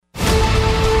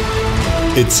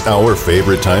It's our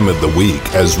favorite time of the week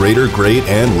as Raider great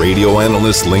and radio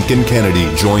analyst Lincoln Kennedy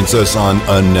joins us on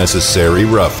Unnecessary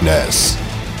Roughness.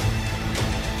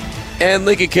 And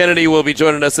Lincoln Kennedy will be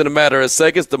joining us in a matter of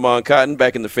seconds. Damon Cotton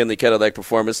back in the Finley Cadillac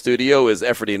Performance Studio is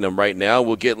efforting them right now.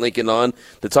 We'll get Lincoln on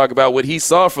to talk about what he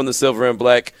saw from the Silver and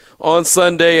Black on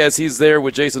Sunday as he's there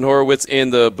with Jason Horowitz in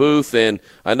the booth. And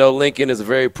I know Lincoln is a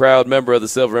very proud member of the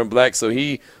Silver and Black, so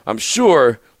he, I'm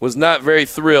sure, was not very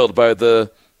thrilled by the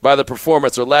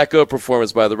performance or lack of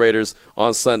performance by the Raiders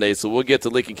on Sunday. So we'll get to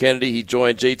Lincoln Kennedy. He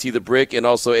joined JT the Brick and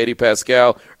also Eddie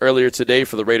Pascal earlier today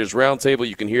for the Raiders Roundtable.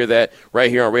 You can hear that right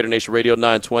here on Raider Nation Radio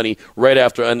 920 right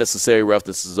after Unnecessary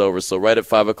Roughness is over. So right at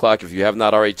 5 o'clock, if you have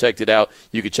not already checked it out,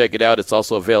 you can check it out. It's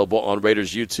also available on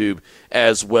Raiders YouTube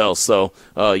as well. So,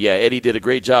 Eddie did a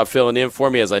great job filling in for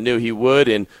me as I knew he would,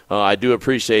 and I do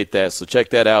appreciate that. So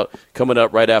check that out coming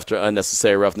up right after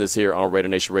Unnecessary Roughness here on Raider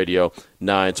Nation Radio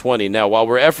 920. Now, while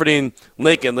we're efforting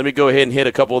Lincoln, let me go ahead and hit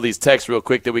a couple of these texts real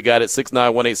quick that we got at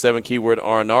 69187, keyword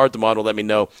R&R. Damon will let me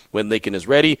know when Lincoln is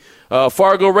ready.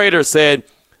 Fargo Raider said,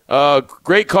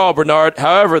 great call, Bernard.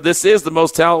 However, this is the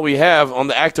most talent we have on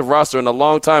the active roster in a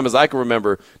long time as I can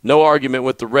remember. No argument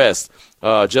with the rest.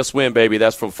 Just win, baby.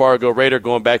 That's from Fargo Raider,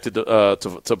 going back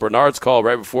to Bernard's call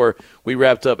right before we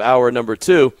wrapped up hour number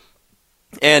 2.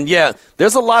 And, yeah,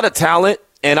 there's a lot of talent.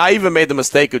 And I even made the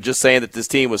mistake of just saying that this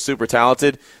team was super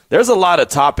talented. There's a lot of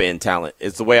top-end talent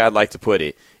is the way I'd like to put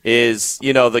it. Is,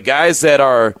 the guys that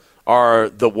are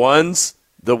the ones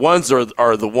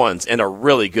are the ones and are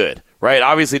really good, right?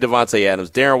 Obviously, Devontae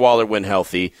Adams, Darren Waller when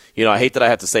healthy. I hate that I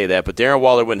have to say that, but Darren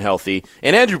Waller when healthy.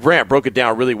 And Andrew Brandt broke it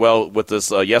down really well with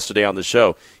us yesterday on the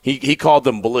show. He called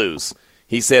them blues.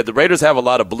 He said the Raiders have a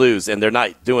lot of blues, and they're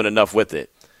not doing enough with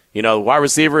it. Wide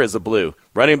receiver is a blue.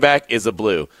 Running back is a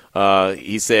blue.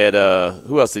 He said,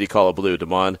 who else did he call a blue,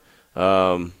 Damon?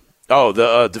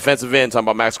 The defensive end, talking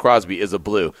about Max Crosby, is a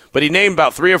blue. But he named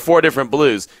about 3 or 4 different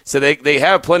blues. So they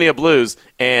have plenty of blues,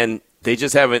 and they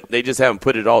just haven't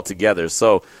put it all together.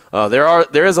 So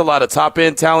there is a lot of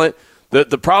top-end talent.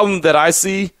 The problem that I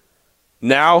see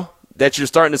now that you're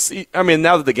starting to see,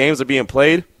 now that the games are being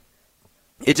played,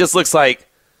 it just looks like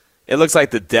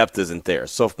the depth isn't there.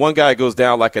 So if one guy goes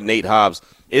down like a Nate Hobbs,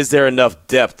 is there enough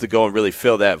depth to go and really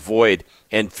fill that void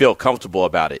and feel comfortable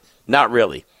about it? Not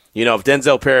really. If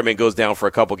Denzel Perryman goes down for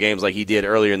a couple games like he did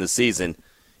earlier in the season,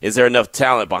 is there enough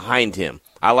talent behind him?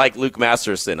 I like Luke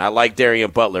Masterson. I like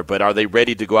Darian Butler, but are they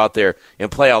ready to go out there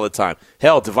and play all the time?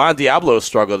 Hell, Devon Diablo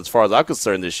struggled as far as I'm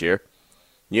concerned this year.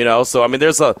 So,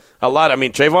 there's a lot.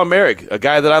 Trayvon Merrick, a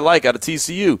guy that I like out of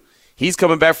TCU, he's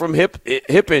coming back from hip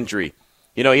injury.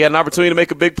 He had an opportunity to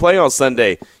make a big play on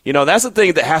Sunday. That's the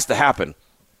thing that has to happen.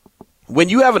 When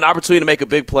you have an opportunity to make a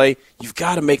big play, you've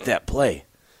got to make that play,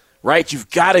 right? You've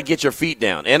got to get your feet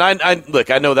down. And I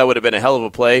know that would have been a hell of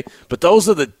a play, but those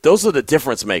are the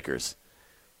difference makers.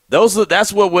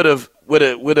 That's what would have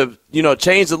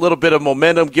changed a little bit of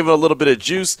momentum, given a little bit of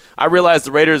juice. I realized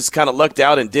the Raiders kind of lucked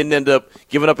out and didn't end up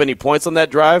giving up any points on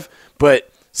that drive, but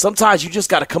sometimes you just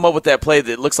got to come up with that play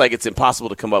that looks like it's impossible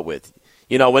to come up with.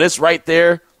 When it's right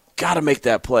there, got to make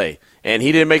that play. And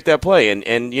he didn't make that play.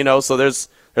 And so there's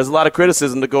a lot of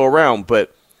criticism to go around,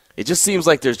 but it just seems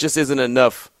like there just isn't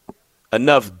enough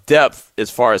depth as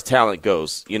far as talent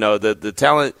goes.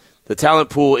 The talent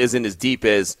pool isn't as deep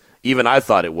as even I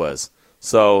thought it was.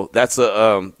 So that's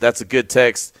a good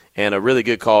text and a really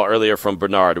good call earlier from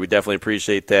Bernard. We definitely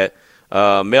appreciate that.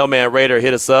 Mailman Raider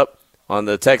hit us up on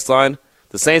the text line.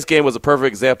 The Saints game was a perfect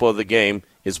example of the game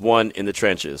is won in the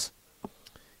trenches.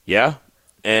 Yeah,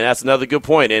 and that's another good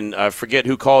point. And I forget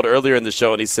who called earlier in the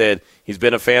show, and he said he's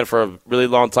been a fan for a really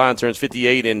long time, turns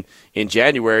 58 in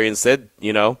January, and said,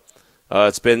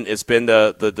 it's been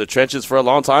the trenches for a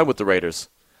long time with the Raiders,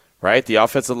 right? The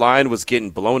offensive line was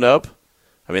getting blown up.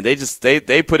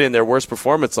 They put in their worst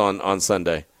performance on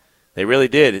Sunday. They really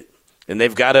did, and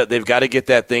they've got to get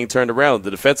that thing turned around.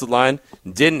 The defensive line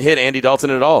didn't hit Andy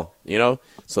Dalton at all,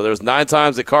 So there was 9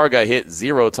 times that Carr got hit,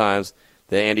 0 times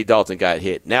that Andy Dalton got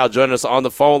hit. Now joining us on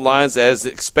the phone lines as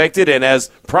expected and as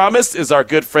promised is our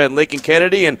good friend Lincoln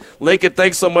Kennedy. And Lincoln,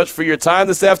 thanks so much for your time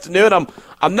this afternoon.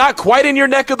 I'm not quite in your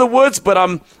neck of the woods, but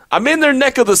I'm in their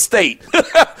neck of the state.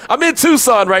 I'm in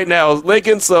Tucson right now,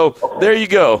 Lincoln, so there you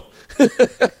go.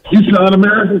 Tucson,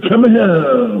 America, coming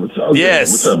home.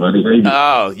 Yes. What's up, buddy?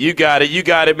 Oh, you got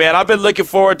it, man. I've been looking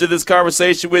forward to this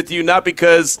conversation with you, not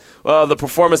because the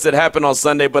performance that happened on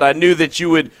Sunday, but I knew that you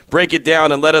would break it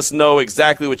down and let us know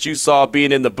exactly what you saw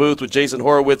being in the booth with Jason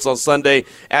Horowitz on Sunday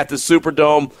at the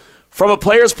Superdome. From a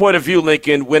player's point of view,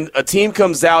 Lincoln, when a team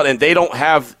comes out and they don't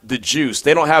have the juice,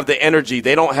 they don't have the energy,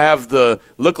 they don't have the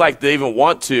look like they even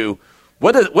want to,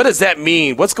 What does that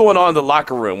mean? What's going on in the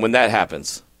locker room when that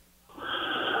happens?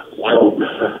 Well,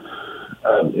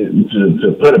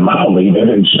 to put it mildly, they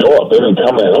didn't show up. They didn't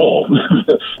come at all.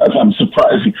 I'm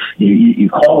surprised you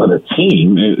call it a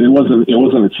team. It wasn't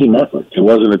a team effort. It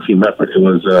wasn't a team effort. It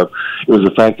was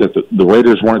the fact that the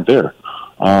Raiders weren't there.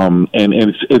 And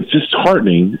it's just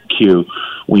heartening, Q,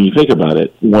 when you think about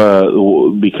it,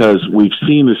 because we've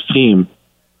seen this team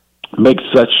make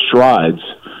such strides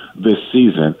this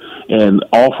season and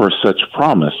offer such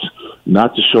promise,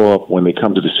 not to show up when they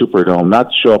come to the Superdome, not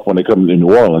to show up when they come to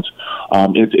New Orleans.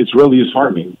 It's really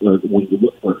disheartening when you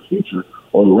look for the future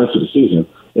or the rest of the season.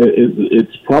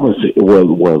 It's promising.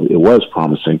 Well, it was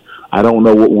promising. I don't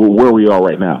know where we are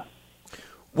right now.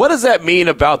 What does that mean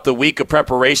about the week of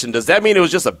preparation? Does that mean it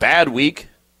was just a bad week?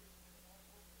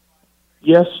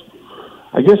 Yes.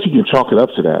 I guess you can chalk it up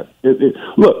to that.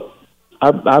 Look,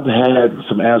 I've had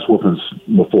some ass whoopings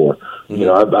before. Mm-hmm. You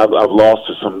know, I've lost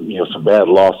to some bad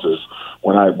losses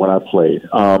when I played.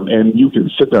 And you can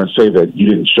sit there and say that you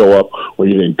didn't show up or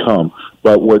you didn't come.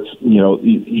 But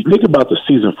you think about the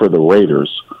season for the Raiders,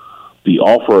 the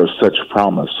offer of such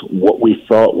promise, what we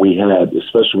thought we had,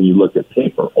 especially when you look at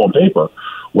on paper,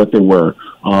 what they were,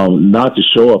 not to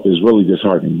show up is really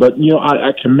disheartening. But,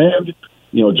 I commend,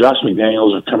 Josh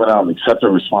McDaniels for coming out and accepting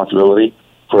responsibility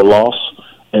for a loss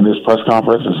in this press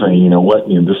conference and saying, you know what,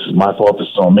 this is my fault, this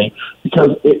is on me,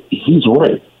 because he's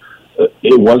right.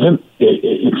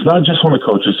 It's not just on the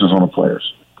coaches, it's on the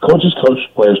players. Coaches coach,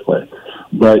 players play.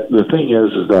 But the thing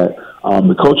is that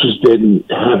the coaches didn't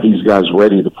have these guys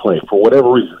ready to play for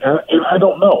whatever reason. And I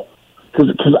don't know.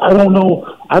 Because I don't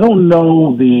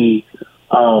know the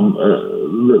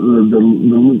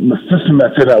system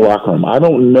that's in that locker room. I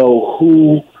don't know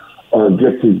who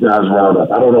gets these guys riled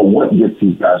up. I don't know what gets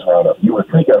these guys riled up. You would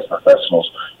think as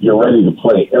professionals, you're ready to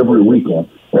play every weekend,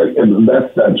 right? And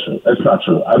that's not true. That's not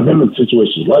true. I've been in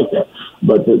situations like that,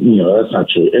 but that's not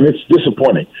true. And it's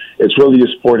disappointing. It's really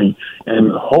disappointing.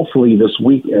 And hopefully this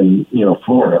week in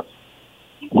Florida,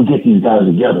 we'll get these guys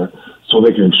together so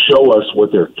they can show us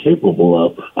what they're capable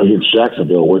of against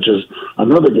Jacksonville, which is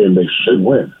another game they should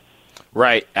win.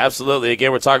 Right, absolutely.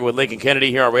 Again, we're talking with Lincoln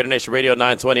Kennedy here on Raider Nation Radio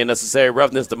 920 and Necessary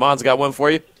Roughness. Damon's got one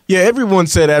for you. Yeah, everyone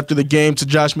said after the game to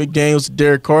Josh McDaniels, to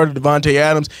Derek Carr, Devontae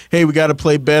Adams, hey, we got to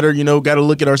play better, got to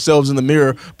look at ourselves in the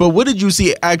mirror. But what did you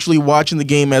see actually watching the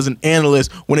game as an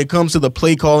analyst when it comes to the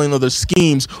play calling or the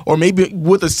schemes, or maybe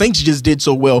what the Saints just did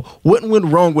so well? What went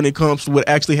wrong when it comes to what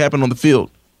actually happened on the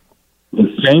field? The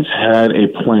Saints had a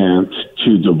plan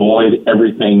to devoid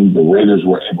everything the Raiders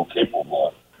were capable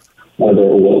of. Whether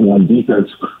it was on defense,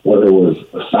 whether it was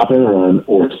stopping the run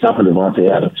or stopping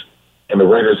Devontae Adams. And the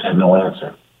Raiders had no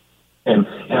answer. And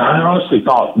I honestly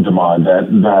thought, Damon,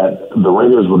 that the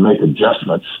Raiders would make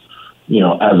adjustments,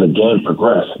 as the game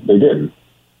progressed. They didn't.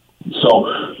 So,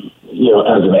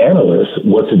 as an analyst,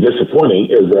 what's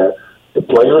disappointing is that the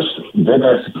players didn't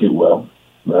execute well.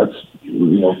 That's,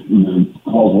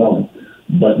 called wrong.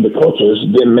 But the coaches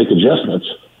didn't make adjustments.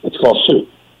 It's called soup.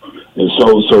 And so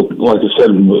like I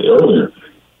said earlier,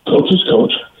 coaches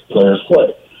coach, players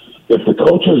play. If the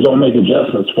coaches don't make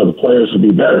adjustments for the players to be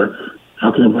better,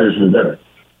 how can the players be better?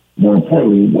 More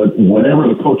importantly, whatever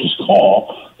the coaches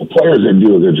call, the players didn't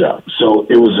do a good job. So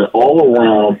it was an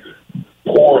all-around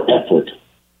poor effort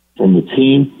from the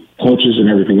team, coaches, and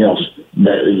everything else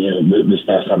that this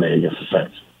past Sunday against the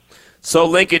Saints. So,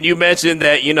 Lincoln, you mentioned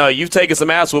that, you've taken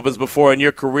some ass whoopings before in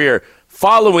your career.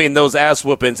 Following those ass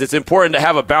whoopings, it's important to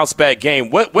have a bounce-back game.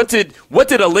 What did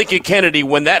a Lincoln Kennedy,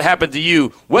 when that happened to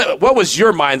you, what was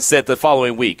your mindset the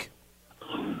following week?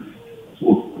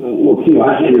 Well, Q,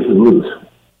 I hated to lose.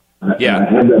 Yeah. I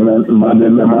had that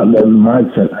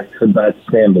mindset. I could not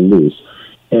stand to lose.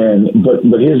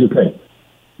 But here's the thing.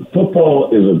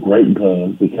 Football is a great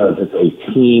game because it's a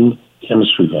team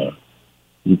chemistry game.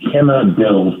 You cannot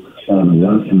build on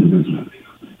one individual.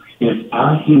 If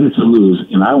I hated to lose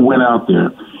and I went out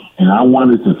there and I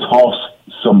wanted to toss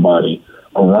somebody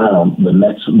around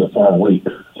the following week,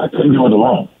 I couldn't do it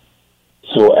alone.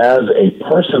 So as a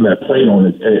person that played on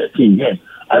a team game,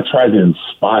 I tried to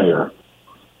inspire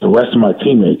the rest of my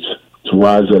teammates to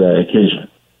rise to that occasion.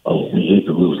 Oh, we hate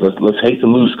to lose. Let's hate to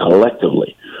lose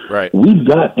collectively. Right. We've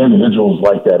got individuals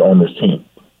like that on this team.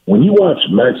 When you watch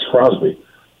Max Crosby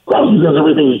does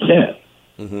everything he can.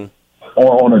 Mm-hmm.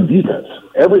 Or on a defense.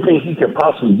 Everything he can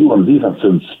possibly do on defense to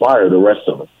inspire the rest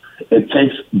of them. It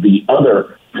takes the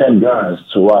other 10 guys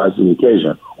to rise to the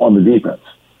occasion on the defense.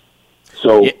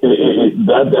 So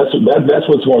that's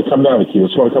what's going to come down to.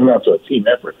 It's going to come down to a team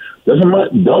effort.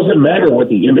 Doesn't matter what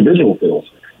the individual feels.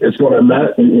 It's going to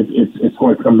matter. It's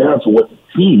going to come down to what the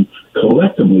team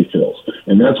collectively feels,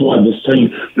 and that's why this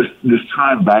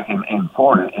time back in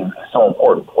Florida is so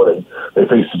important when they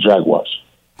face the Jaguars.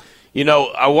 You know,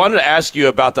 I wanted to ask you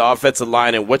about the offensive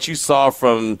line and what you saw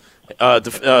from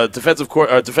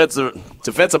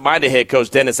defensive-minded head coach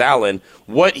Dennis Allen,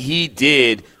 what he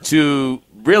did to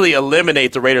really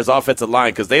eliminate the Raiders' offensive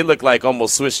line, because they look like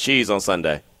almost Swiss cheese on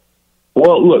Sunday.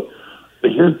 Well, look,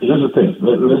 here's the thing. This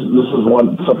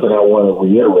is something I want to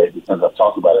reiterate because I've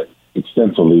talked about it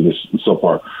extensively so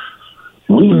far.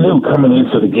 We knew coming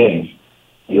into the game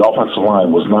the offensive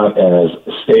line was not as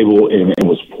stable and it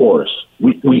was porous.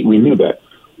 We knew that.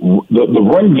 The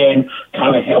run game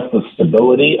kind of helped the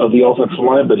stability of the offensive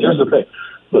line, but here's the thing.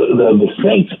 The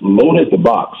Saints loaded the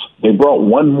box. They brought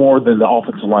one more than the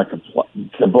offensive line could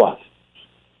block.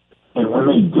 And when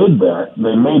they did that,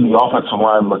 they made the offensive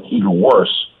line look even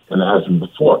worse than it has been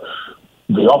before.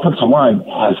 The offensive line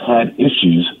has had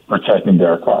issues protecting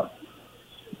Derek Carr.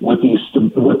 With the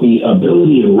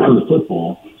ability to run the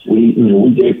football, we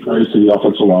gave praise to the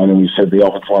offensive line, and we said the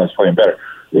offensive line is playing better.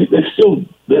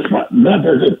 They're not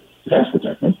very good pass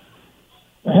protection.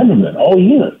 They haven't been all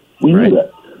year. We knew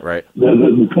that. Right.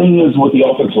 The thing is with the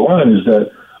offensive line is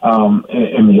that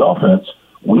in the offense,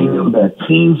 we knew that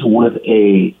teams with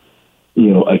a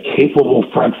capable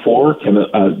front four can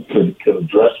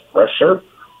address pressure,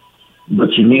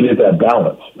 but you needed that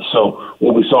balance. So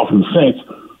what we saw from the Saints,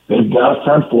 they've got a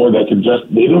front four that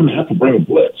they don't have to bring a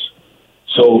blitz.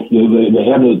 So they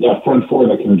have that front four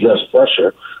that can address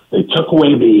pressure. They took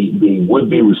away the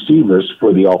would-be receivers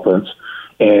for the offense,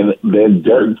 and then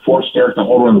forced Derek to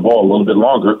hold on the ball a little bit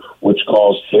longer, which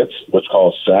caused hits, which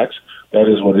caused sacks. That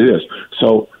is what it is.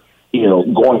 So,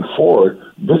 going forward,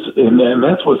 and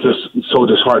that's what's just so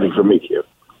disheartening for me, Q,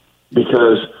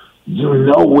 because you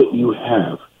know what you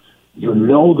have. You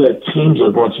know that teams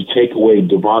are going to take away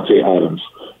Davante Adams.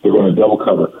 They're going to double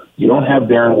cover. You don't have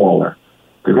Darren Waller.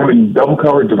 They're going to double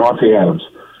cover Davante Adams.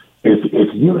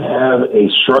 If you have a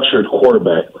structured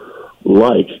quarterback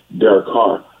like Derek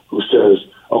Carr, who says,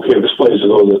 okay, this play is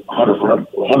going to go to Hunter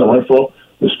Renfrow,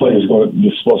 this play is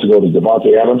supposed to go to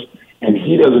Davante Adams, and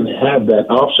he doesn't have that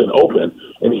option open,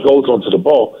 and he holds onto the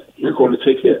ball, you're going to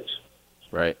take hits.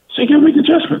 Right. So you got to make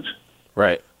adjustments.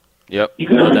 Right. Yep. You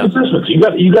got to make adjustments. You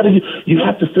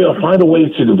have to find a way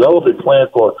to develop a plan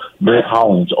for Matt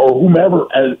Hollins or whomever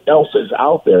else is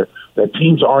out there that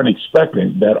teams aren't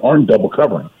expecting, that aren't double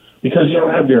covering. Because you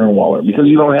don't have Darren Waller, because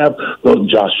you don't have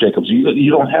Josh Jacobs.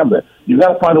 You don't have that. You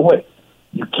got to find a way.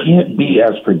 You can't be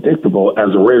as predictable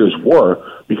as the Raiders were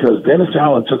because Dennis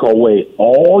Allen took away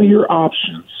all your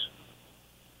options.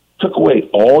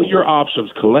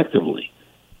 Collectively.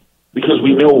 Because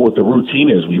we know what the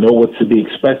routine is. We know what to be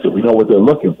expected. We know what they're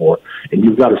looking for. And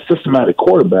you've got a systematic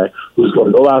quarterback who's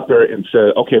going to go out there and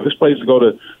say, okay, this play is to go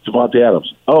to Davante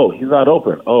Adams. Oh, he's not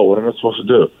open. Oh, what am I supposed to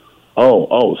do?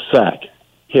 Oh, sack.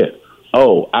 Hit.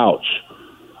 Oh, ouch.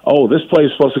 Oh, this play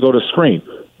is supposed to go to screen.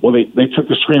 Well, they took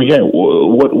the screen again.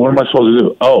 What am I supposed to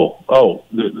do? Oh.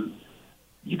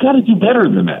 You got to do better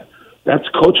than that. That's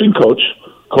coaching coach,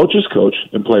 coaches coach,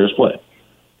 and players play.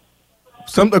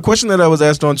 A question that I was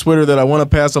asked on Twitter that I want to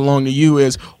pass along to you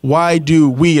is, why do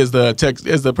we, as the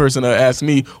person asked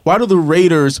me, why do the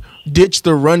Raiders ditch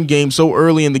the run game so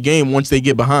early in the game once they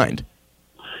get behind?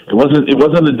 It wasn't a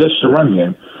ditch the run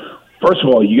game. First of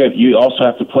all, you also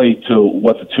have to play to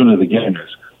what the tune of the game is.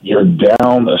 You're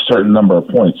down a certain number of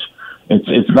points.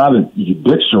 It's not you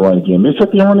ditch the run game. They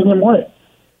took the running game away.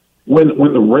 When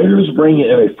the Raiders bring in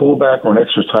a fullback or an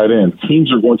extra tight end,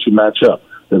 teams are going to match up.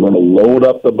 They're going to load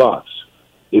up the box.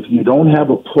 If you don't have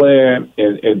a plan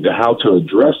and how to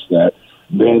address that,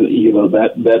 then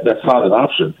that's not an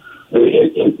option.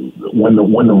 When the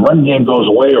run game goes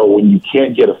away, or when you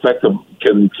can't get effective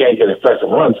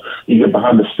runs, you get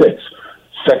behind the sticks.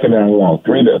 Second down long,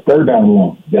 third down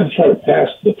long. You got to try to pass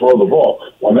to throw the ball.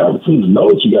 Well, now the teams know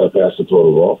that you got to pass to throw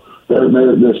the ball. They're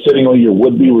sitting on your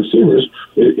would-be receivers.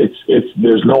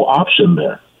 There's no option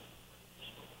there.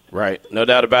 Right. No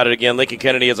doubt about it. Again, Lincoln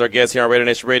Kennedy is our guest here on Raider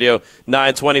Nation Radio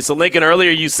 920. So, Lincoln, earlier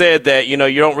you said that, you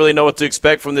don't really know what to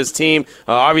expect from this team.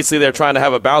 Obviously, they're trying to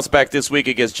have a bounce back this week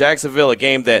against Jacksonville, a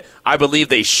game that I believe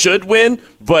they should win.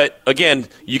 But, again,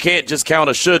 you can't just count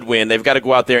a should win. They've got to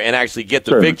go out there and actually get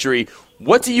the victory.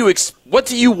 What do you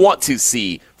want to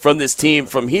see from this team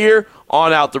from here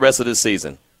on out the rest of this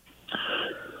season?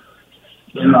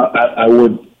 I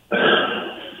would –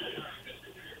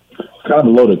 kind of a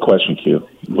loaded question, Q,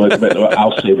 but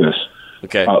I'll say this.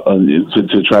 Okay.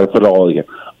 To try to put it all again.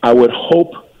 I would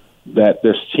hope that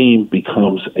this team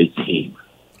becomes a team.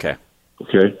 Okay.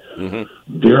 Okay?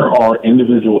 Mm-hmm. There are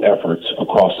individual efforts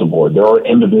across the board. There are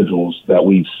individuals that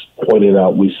we've pointed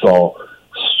out we saw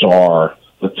star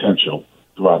potential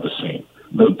throughout the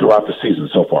season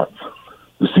so far.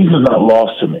 The season's not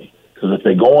lost to me, because if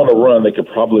they go on a run, they could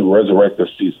probably resurrect this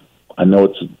season. I know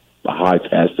it's a high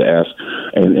task to ask,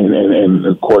 and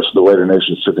of course the Raider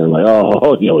Nation is sitting there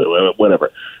like,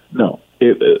 whatever. No,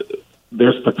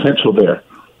 there's potential there,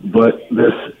 but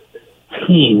this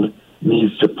team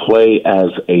needs to play as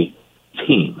a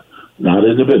team, not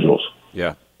individuals.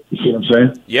 Yeah. You see what I'm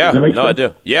saying? Yeah, no, I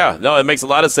do. Yeah, no, it makes a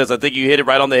lot of sense. I think you hit it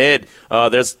right on the head.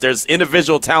 There's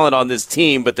individual talent on this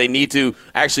team, but they need to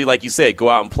actually, like you said, go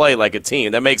out and play like a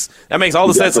team. That makes all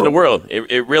the sense in the world.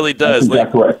 It really does. That's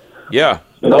exactly right. Yeah,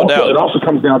 no doubt. It also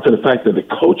comes down to the fact that the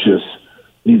coaches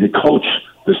need to coach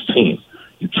this team.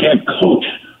 You can't coach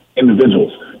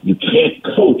individuals. You can't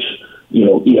coach,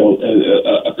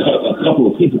 a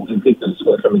couple of people and think that it's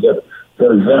going to come together.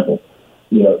 For example,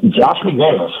 Josh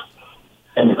McDaniels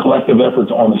and the collective efforts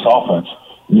on this offense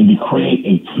need to create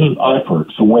a team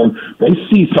effort. So when they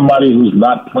see somebody who's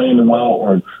not playing well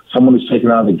or someone who's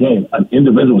taken out of the game, an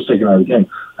individual is taken out of the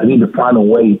game, I need to find a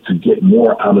way to get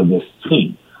more out of this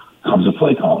team. It comes to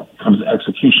play calling, it comes to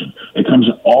execution, it comes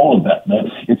to all of that, man.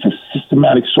 It's a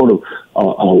systematic sort of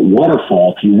a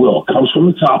waterfall, if you will. It comes from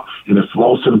the top and it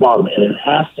flows to the bottom, and it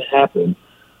has to happen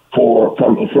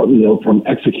from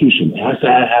execution. It has to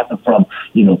happen from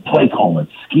play calling,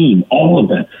 scheme. All of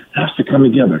that has to come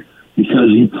together, because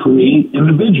you create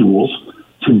individuals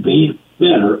to be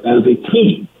better as a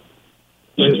team,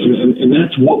 and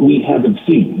that's what we haven't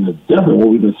seen. And it's definitely what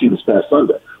we've been seeing this past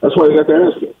Sunday. That's why you got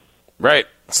to ask it. Right.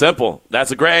 Simple.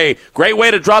 That's a great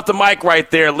way to drop the mic right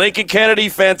there. Lincoln Kennedy,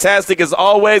 fantastic as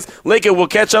always. Lincoln, we'll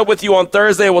catch up with you on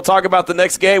Thursday. We'll talk about the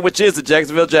next game, which is the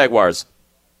Jacksonville Jaguars.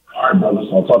 All right, brothers.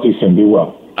 I'll talk to you soon. Be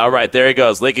well. All right, there he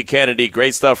goes. Lincoln Kennedy,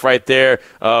 great stuff right there.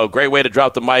 Great way to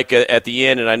drop the mic at the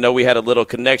end, and I know we had a little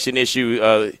connection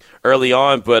issue early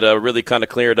on, but really kind of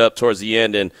cleared up towards the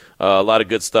end, and a lot of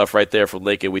good stuff right there from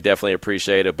Lincoln. We definitely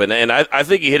appreciate it. And I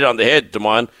think you hit it on the head,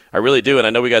 Damon. I really do, and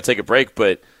I know we got to take a break,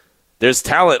 but there's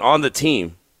talent on the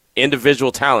team,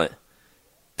 individual talent.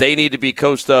 They need to be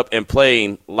coached up and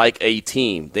playing like a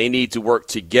team. They need to work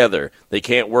together. They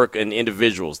can't work in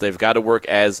individuals. They've got to work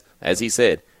as he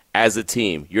said, as a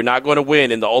team. You're not going to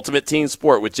win in the ultimate team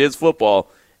sport, which is football,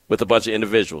 with a bunch of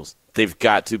individuals. They've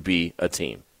got to be a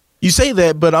team. You say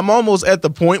that, but I'm almost at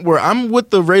the point where I'm with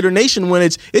the Raider Nation when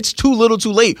it's too little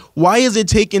too late. Why is it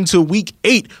taking to week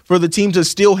 8 for the team to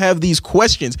still have these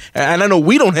questions? And I know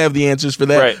we don't have the answers for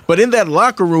that, right. But in that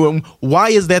locker room, why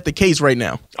is that the case right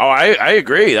now? Oh, I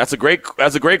agree. That's a great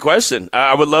question.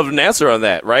 I would love an answer on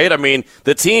that, right? I mean,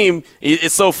 the team,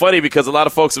 it's so funny because a lot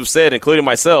of folks have said, including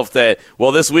myself, that,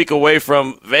 well, this week away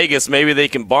from Vegas, maybe they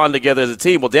can bond together as a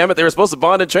team. Well, damn it, they were supposed to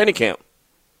bond in training camp.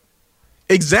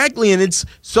 Exactly, and it's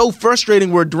so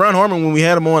frustrating where Duron Harmon, when we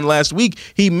had him on last week,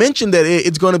 he mentioned that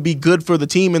it's going to be good for the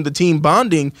team and the team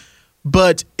bonding,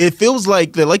 but it feels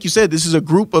like that, like you said, this is a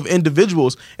group of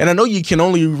individuals, and I know you can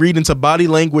only read into body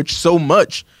language so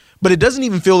much, but it doesn't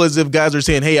even feel as if guys are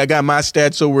saying, hey, I got my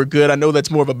stats, so we're good. I know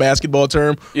that's more of a basketball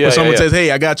term, where someone says,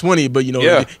 hey, I got 20, but,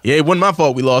 it wasn't my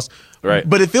fault we lost. Right.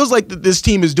 But it feels like that this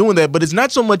team is doing that, but it's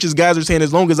not so much as guys are saying,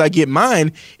 as long as I get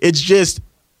mine, it's just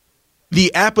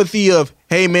the apathy of,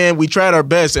 hey, man, we tried our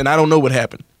best, and I don't know what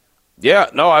happened. Yeah,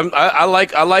 no, I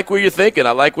like where you're thinking.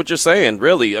 I like what you're saying,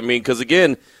 really. I mean, because,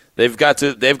 again, they've got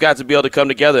to be able to come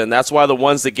together, and that's why the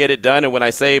ones that get it done, and when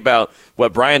I say about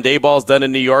what Brian Daboll's done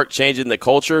in New York, changing the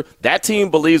culture, that team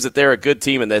believes that they're a good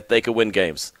team and that they could win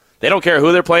games. They don't care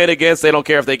who they're playing against. They don't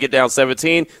care if they get down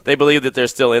 17. They believe that they're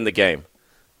still in the game.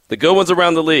 The good ones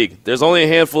around the league, there's only a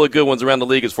handful of good ones around the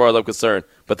league as far as I'm concerned,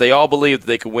 but they all believe that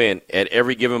they can win at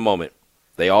every given moment.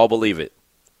 They all believe it.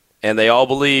 And they all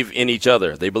believe in each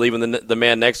other. They believe in the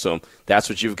man next to them. That's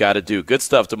what you've got to do. Good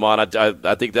stuff, Damon.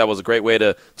 I think that was a great way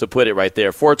to put it right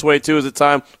there. 4:22 is the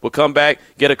time. We'll come back,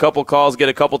 get a couple calls, get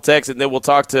a couple texts, and then we'll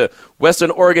talk to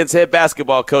Western Oregon's head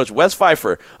basketball coach, Wes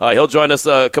Pfeiffer. He'll join us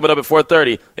coming up at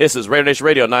 4:30. This is Raider Nation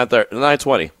Radio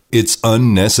 920. It's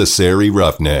Unnecessary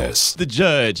Roughness. The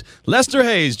judge, Lester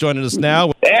Hayes, joining us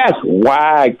now. That's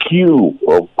why Q,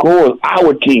 of course,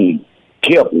 our team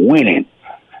kept winning,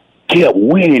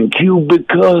 Q,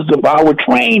 because of our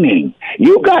training.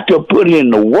 You got to put in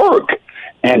the work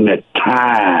and the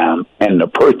time and the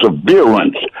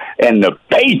perseverance and the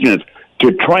patience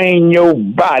to train your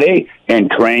body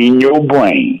and train your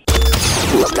brain.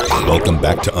 Welcome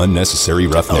back to Unnecessary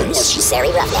Roughness.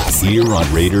 Here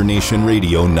on Raider Nation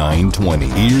Radio 920.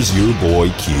 Here's your boy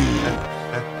Q.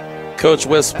 Coach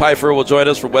Wes Pfeiffer will join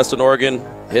us from Western Oregon,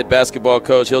 head basketball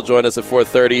coach. He'll join us at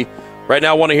 4:30. Right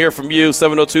now, I want to hear from you,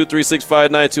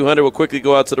 702-365-9200. We'll quickly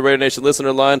go out to the Raider Nation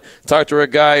listener line, talk to our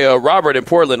guy, Robert in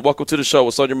Portland. Welcome to the show.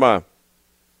 What's on your mind?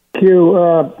 Q,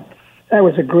 that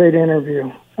was a great interview.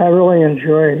 I really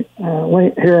enjoy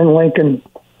hearing Lincoln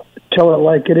tell it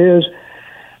like it is.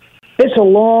 It's a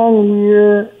long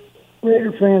year.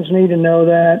 Raider fans need to know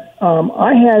that.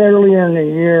 I had earlier in the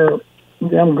year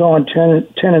them going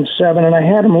 10-7, and I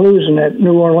had them losing at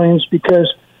New Orleans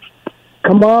because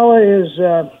Kamala is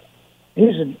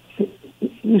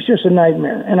he's just a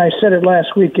nightmare. And I said it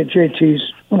last week at JT's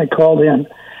when I called in,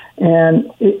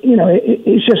 and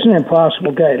he's just an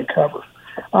impossible guy to cover.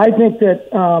 I think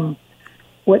that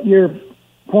what you're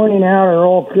pointing out are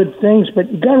all good things,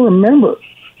 but you got to remember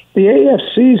the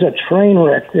AFC's a train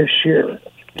wreck this year.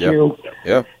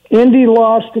 Yeah. Indy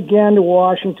lost again to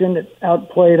Washington that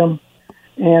outplayed them,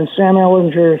 and Sam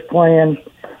Ehlinger is playing.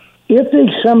 If they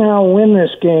somehow win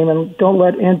this game and don't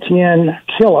let NTN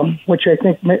kill them, which I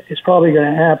think is probably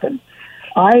going to happen,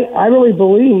 I really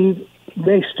believe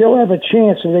they still have a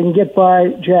chance if they can get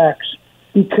by Jax.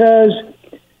 Because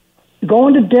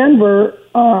going to Denver,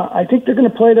 I think they're going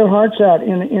to play their hearts out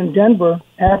in Denver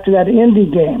after that Indy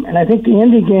game. And I think the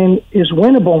Indy game is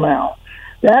winnable now.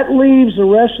 That leaves the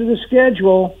rest of the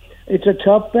schedule. It's a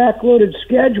tough, backloaded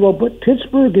schedule, but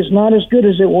Pittsburgh is not as good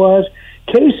as it was.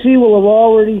 KC will have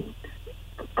already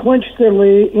clinched their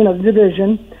lead, the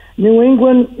division. New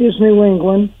England is New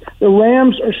England. The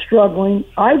Rams are struggling.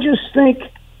 I just think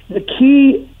the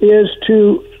key is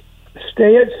to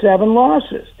stay at 7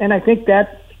 losses, and I think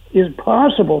that is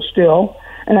possible still.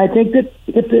 And I think that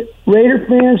if the Raider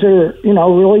fans are,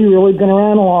 really, really been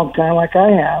around a long time like I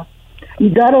have, you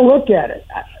got to look at it.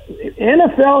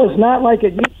 NFL is not like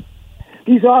it used to.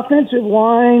 These offensive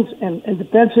lines and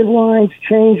defensive lines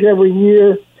change every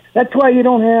year. That's why you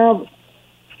don't have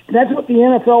 – that's what the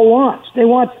NFL wants. They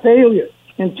want failure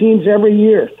in teams every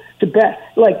year.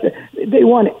 They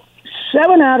won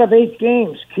 7 out of 8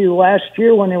 games, Q, last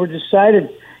year when they were decided,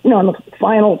 in the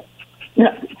final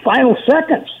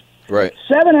seconds. Right.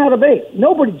 7 out of 8.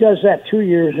 Nobody does that 2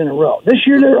 years in a row. This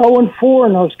year they're 0-4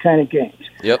 in those kind of games.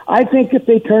 Yep. I think if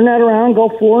they turn that around, go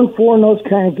 4-4 in those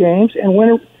kind of games, and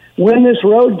win this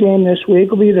road game this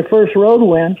week, will be the first road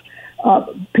win,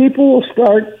 people will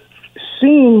start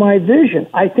seeing my vision.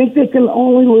 I think they can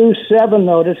only lose 7,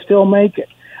 though, to still make it.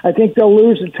 I think they'll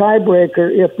lose the tiebreaker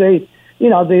if they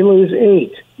lose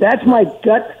 8. That's my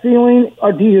gut feeling,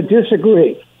 or do you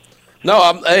disagree? No,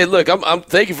 I'm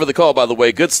thank you for the call, by the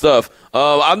way. Good stuff.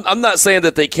 I'm not saying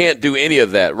that they can't do any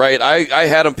of that, right? I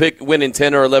had them winning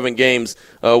 10 or 11 games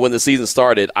when the season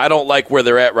started. I don't like where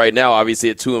they're at right now, obviously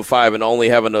at 2-5 and only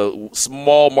having a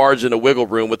small margin of wiggle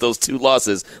room with those 2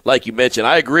 losses, like you mentioned.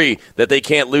 I agree that they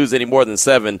can't lose any more than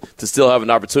 7 to still have an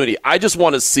opportunity. I just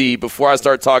want to see, before I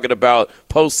start talking about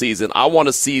postseason, I want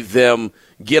to see them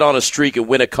get on a streak and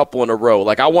win a couple in a row.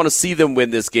 Like, I want to see them win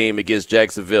this game against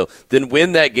Jacksonville, then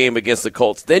win that game against the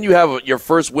Colts. Then you have your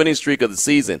first winning streak of the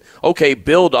season. Okay,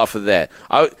 build off of that.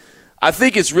 I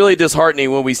think it's really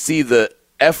disheartening when we see the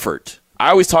effort.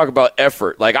 I always talk about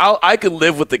effort. Like, I can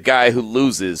live with the guy who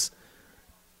loses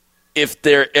if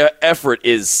their effort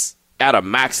is at a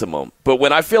maximum. But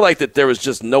when I feel like that there was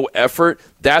just no effort,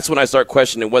 that's when I start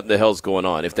questioning what the hell's going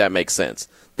on, if that makes sense.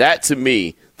 That, to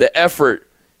me, the effort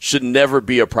should never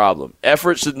be a problem.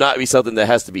 Effort should not be something that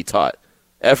has to be taught.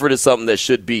 Effort is something that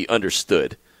should be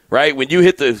understood, right? When you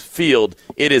hit the field,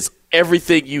 it is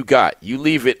everything you got. You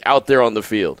leave it out there on the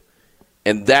field.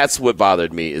 And that's what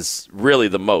bothered me is really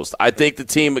the most. I think the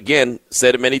team, again,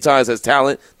 said it many times, has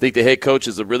talent. I think the head coach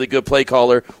is a really good play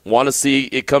caller. Want to see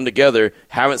it come together.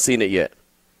 Haven't seen it yet.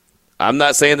 I'm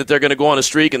not saying that they're going to go on a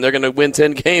streak and they're going to win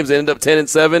 10 games and end up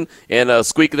 10-7 and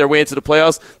squeak their way into the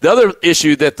playoffs. The other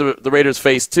issue that the Raiders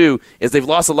face, too, is they've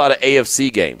lost a lot of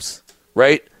AFC games,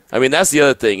 right? I mean, that's the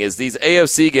other thing is these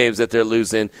AFC games that they're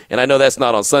losing, and I know that's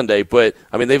not on Sunday, but,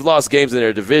 I mean, they've lost games in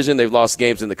their division. They've lost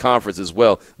games in the conference as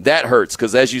well. That hurts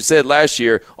because, as you said last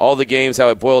year, all the games, how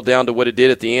it boiled down to what it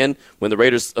did at the end when the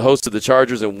Raiders hosted the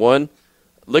Chargers and won.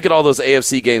 Look at all those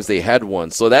AFC games they had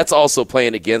won. So that's also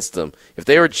playing against them. If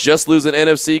they were just losing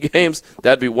NFC games,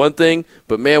 that'd be one thing.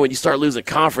 But, man, when you start losing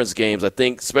conference games, I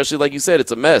think, especially like you said,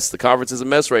 it's a mess. The conference is a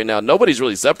mess right now. Nobody's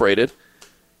really separated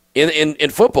in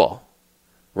football,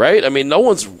 right? I mean, no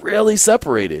one's really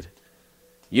separated.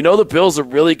 You know the Bills are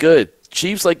really good.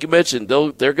 Chiefs, like you mentioned,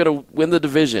 they're going to win the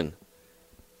division,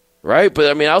 right?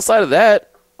 But, I mean, outside of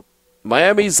that,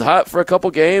 Miami's hot for a couple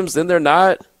games, then they're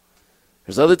not.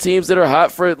 There's other teams that are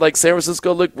hot for it, like San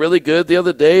Francisco looked really good the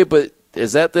other day, but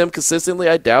is that them consistently?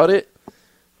 I doubt it.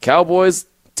 Cowboys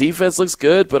defense looks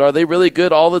good, but are they really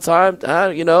good all the time?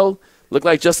 Look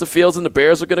like Justin Fields and the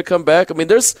Bears are going to come back. I mean,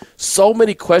 there's so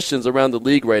many questions around the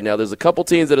league right now. There's a couple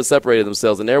teams that have separated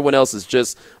themselves, and everyone else is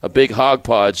just a big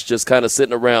hodgepodge, just kind of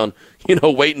sitting around,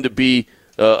 waiting to be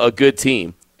a good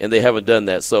team, and they haven't done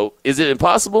that. So is it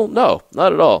impossible? No,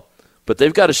 not at all. But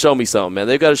they've got to show me something, man.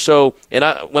 They've got to show, and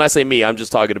when I say me, I'm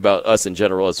just talking about us in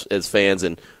general as fans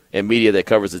and media that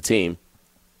covers the team.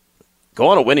 Go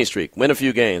on a winning streak. Win a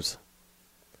few games.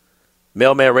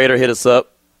 Mailman Raider, hit us up.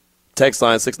 Text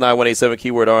line 69187,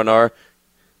 keyword R&R.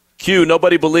 Q,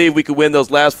 nobody believed we could win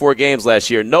those last 4 games last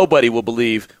year. Nobody will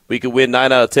believe we could win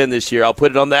 9 out of 10 this year. I'll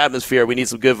put it on the atmosphere. We need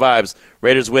some good vibes.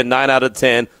 Raiders win 9 out of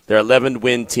 10. They're an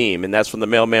 11-win team, and that's from the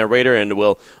Mailman Raider, and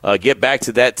we'll get back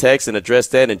to that text and address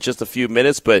that in just a few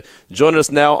minutes. But joining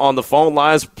us now on the phone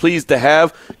lines, pleased to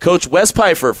have Coach Wes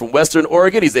Pfeiffer from Western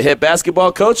Oregon. He's the head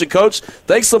basketball coach. And, Coach,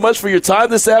 thanks so much for your time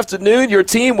this afternoon. Your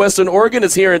team, Western Oregon,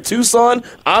 is here in Tucson.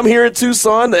 I'm here in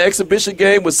Tucson. The exhibition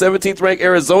game with 17th-ranked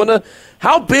Arizona.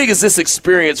 How big is this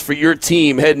experience for your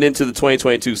team heading into the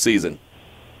 2022 season?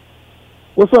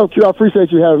 What's up, Q? I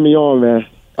appreciate you having me on, man.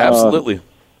 Absolutely.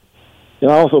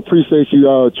 And I also appreciate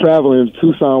you traveling to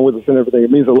Tucson with us and everything. It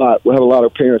means a lot. We'll have a lot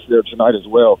of parents there tonight as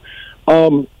well.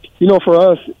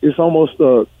 For us, it's almost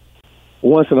a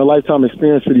once-in-a-lifetime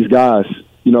experience for these guys.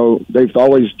 They've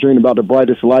always dreamed about the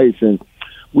brightest lights, and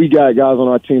we got guys on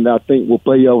our team that I think will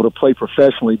be able to play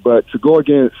professionally. But to go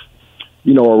against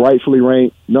a rightfully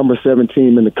ranked number 17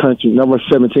 team in the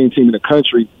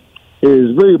country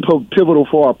is really pivotal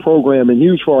for our program and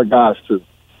huge for our guys too.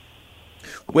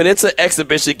 When it's an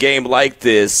exhibition game like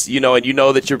this, and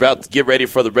that you're about to get ready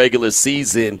for the regular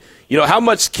season, how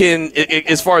much can,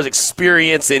 as far as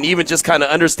experience and even just kind of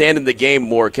understanding the game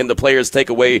more, can the players take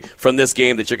away from this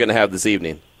game that you're going to have this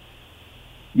evening?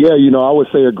 Yeah, I would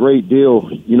say a great deal.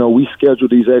 We schedule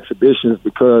these exhibitions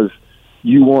because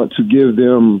you want to give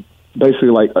them basically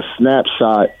like a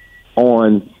snapshot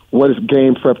on what does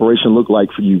game preparation look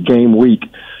like for you, game week.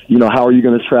 How are you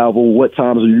going to travel? What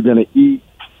times are you going to eat?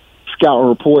 Scout and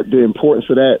report the importance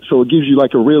of that. So it gives you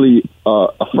like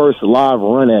a first live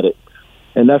run at it.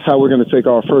 And that's how we're going to take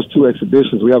our first 2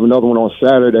 exhibitions. We have another one on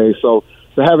Saturday. So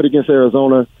to have it against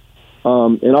Arizona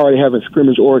and already having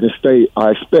scrimmage Oregon State,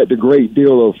 I expect a great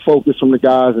deal of focus from the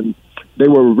guys. And they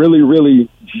were really, really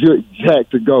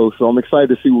jacked to go. So I'm excited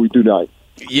to see what we do tonight.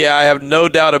 Yeah, I have no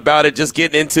doubt about it. Just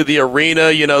getting into the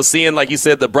arena, seeing, like you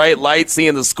said, the bright lights,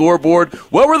 seeing the scoreboard.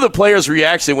 What were the players'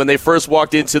 reaction when they first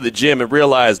walked into the gym and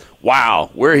realized,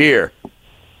 wow, we're here?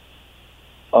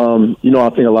 I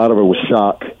think a lot of it was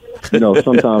shock.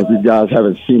 Sometimes these guys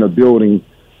haven't seen a building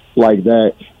like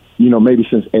that, maybe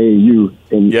since AAU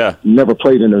and never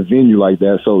played in a venue like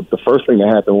that. So the first thing that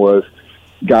happened was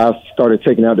guys started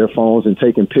taking out their phones and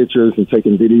taking pictures and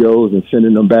taking videos and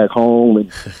sending them back home and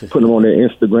putting them on their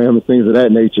Instagram and things of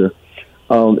that nature.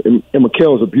 And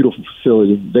McKale is a beautiful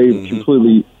facility. They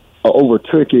completely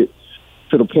overtook it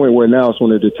to the point where now it's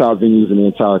one of the top venues in the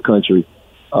entire country.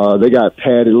 They got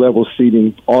padded level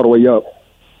seating all the way up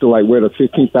to like where the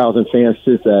 15,000 fans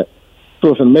sits at. So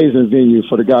it's an amazing venue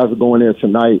for the guys that go in there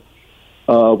tonight.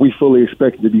 We fully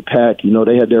expect it to be packed.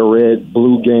 They had their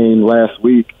red-blue game last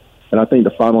week. And I think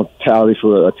the final tally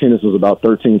for attendance was about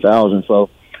 13,000. So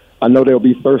I know they'll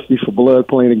be thirsty for blood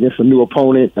playing against a new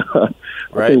opponent. Right.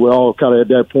 I think we're all kind of at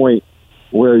that point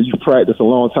where you practice a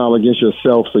long time against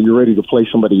yourself, so you're ready to play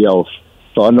somebody else.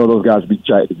 So I know those guys will be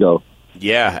jacked to go.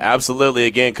 Yeah, absolutely.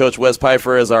 Again, Coach Wes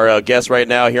Pfeiffer is our guest right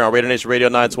now here on Raider Nation Radio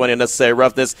 920 Unnecessary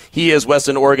Roughness. He is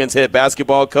Western Oregon's head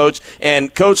basketball coach.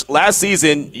 And, Coach, last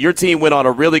season your team went on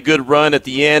a really good run at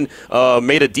the end,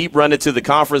 made a deep run into the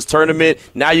conference tournament.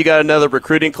 Now you got another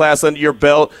recruiting class under your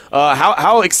belt.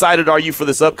 How excited are you for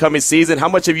this upcoming season? How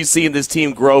much have you seen this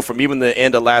team grow from even the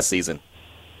end of last season?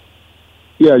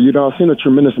 Yeah, I've seen a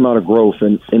tremendous amount of growth,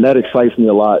 and that excites me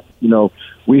a lot.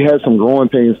 We had some growing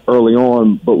pains early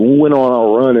on, but when we went on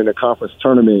our run in the conference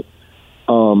tournament,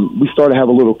 we started to have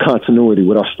a little continuity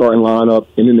with our starting lineup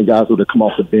and then the guys who would come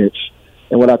off the bench.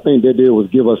 And what I think they did was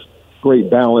give us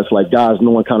great balance, like guys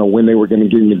knowing kind of when they were going to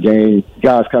get in the game,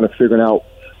 guys kind of figuring out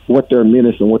what their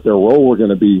minutes and what their role were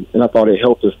going to be. And I thought it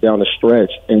helped us down the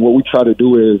stretch. And what we try to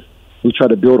do is we try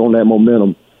to build on that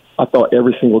momentum. I thought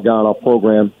every single guy in our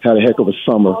program had a heck of a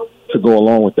summer to go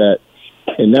along with that.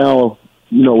 And now,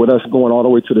 with us going all the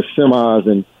way to the semis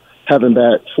and having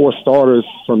back 4 starters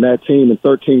from that team and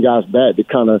 13 guys back to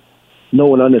kind of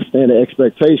know and understand the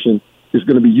expectation is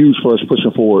going to be huge for us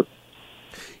pushing forward.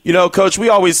 You know, Coach, we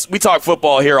talk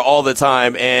football here all the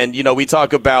time, and, you know, we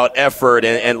talk about effort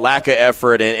and lack of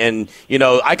effort, and you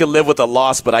know, I can live with a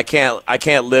loss, but I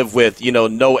can't live with, you know,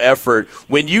 no effort.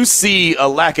 When you see a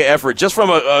lack of effort, just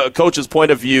from a coach's point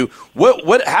of view,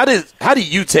 how do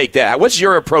you take that? What's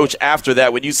your approach after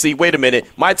that when you see, wait a minute,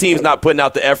 my team's not putting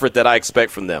out the effort that I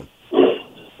expect from them?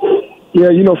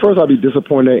 Yeah, you know, first I'd be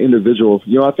disappointed in individuals.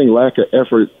 You know, I think lack of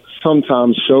effort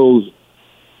sometimes shows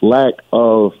lack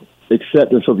of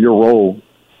acceptance of your role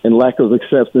and lack of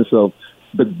acceptance of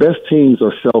the best teams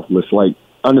are selfless, like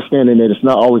understanding that it's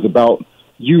not always about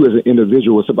you as an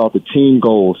individual, it's about the team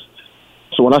goals.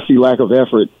 So when I see lack of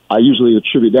effort, I usually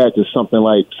attribute that to something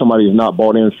like somebody is not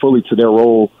bought in fully to their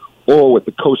role or what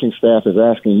the coaching staff is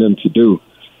asking them to do.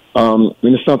 And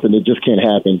it's something that just can't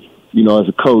happen. You know, as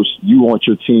a coach, you want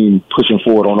your team pushing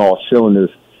forward on all cylinders.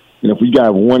 And if we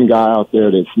got one guy out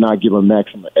there that's not giving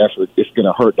maximum effort, it's going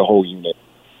to hurt the whole unit.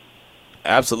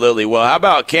 Absolutely. Well, how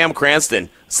about Cam Cranston,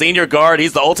 senior guard?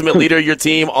 He's the ultimate leader of your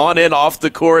team on and off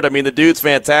the court. I mean, the dude's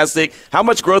fantastic. How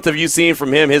much growth have you seen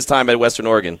from him his time at Western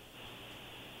Oregon?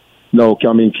 No,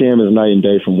 I mean, Cam is night and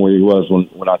day from where he was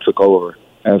when I took over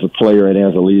as a player and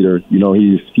as a leader. You know,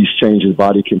 he's changed his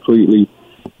body completely.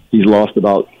 He's lost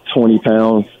about 20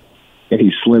 pounds, and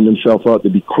he's slimmed himself up to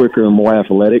be quicker and more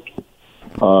athletic.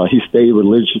 He stayed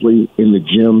religiously in the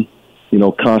gym, you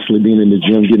know, constantly being in the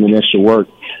gym, getting extra work.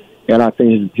 And I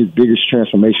think his biggest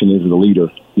transformation is the leader.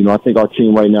 You know, I think our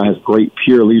team right now has great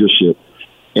peer leadership.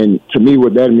 And to me,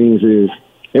 what that means is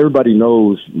everybody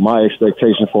knows my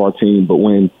expectation for our team, but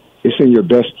when it's in your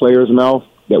best player's mouth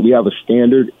that we have a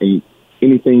standard and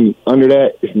anything under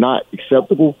that is not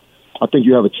acceptable, I think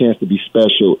you have a chance to be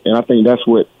special. And I think that's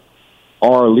what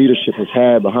our leadership has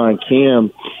had behind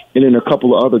Cam and then a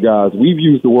couple of other guys. We've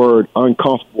used the word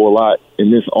uncomfortable a lot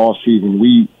in this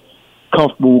offseason.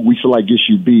 Comfortable, we feel like gets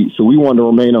you beat. So we want to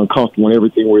remain uncomfortable in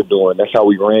everything we're doing. That's how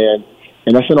we ran.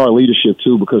 And that's in our leadership,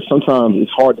 too, because sometimes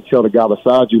it's hard to tell the guy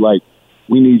beside you, like,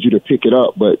 we need you to pick it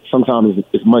up, but sometimes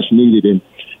it's much needed. And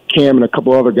Cam and a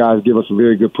couple other guys give us a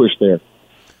very good push there.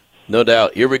 No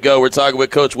doubt. Here we go. We're talking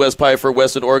with Coach Wes Pfeiffer,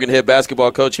 Western Oregon head basketball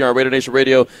coach here on Raider Nation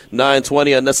Radio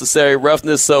 920, Unnecessary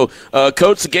Roughness. So,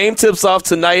 Coach, the game tips off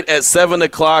tonight at 7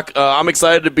 o'clock. I'm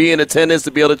excited to be in attendance,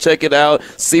 to be able to check it out,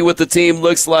 see what the team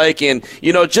looks like. And,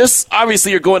 you know, just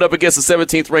obviously you're going up against the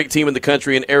 17th-ranked team in the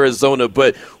country in Arizona.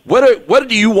 But what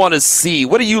do you want to see?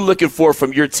 What are you looking for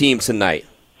from your team tonight?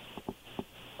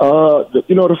 You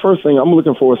know, the first thing I'm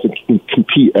looking for is to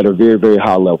compete at a very, very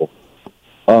high level.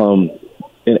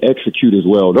 And execute as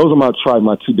well. Those are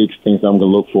my two big things I'm going to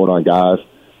look for in our guys.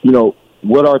 You know,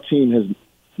 what our team has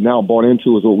now bought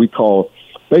into is what we call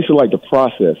basically like the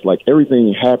process. Like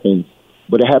everything happens,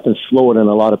 but it happens slower than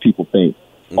a lot of people think.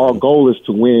 Mm-hmm. Our goal is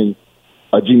to win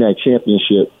a GNAC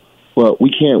championship, but we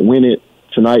can't win it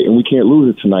tonight and we can't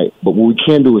lose it tonight. But what we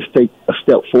can do is take a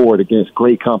step forward against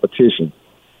great competition.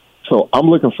 So I'm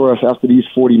looking for us after these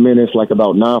 40 minutes, like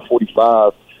about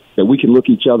 9:45, that we can look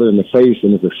each other in the face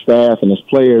and as a staff and as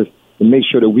players and make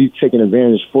sure that we've taken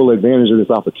full advantage of this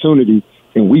opportunity,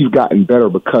 and we've gotten better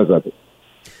because of it.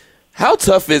 How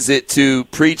tough is it to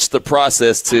preach the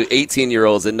process to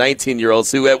 18-year-olds and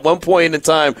 19-year-olds who at one point in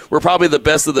time were probably the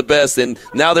best of the best, and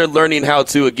now they're learning how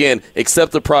to, again,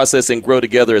 accept the process and grow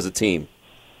together as a team?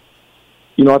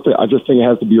 You know, I just think it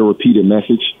has to be a repeated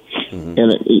message. Mm-hmm.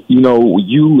 And, you know,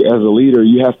 you as a leader,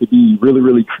 you have to be really,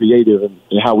 really creative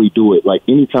in how we do it. Like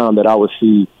anytime that I would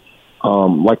see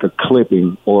like a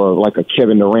clipping or like a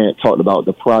Kevin Durant talked about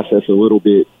the process a little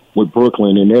bit with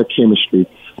Brooklyn and their chemistry,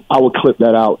 I would clip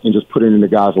that out and just put it in the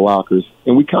guys' lockers.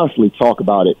 And we constantly talk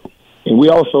about it. And we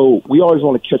always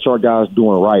want to catch our guys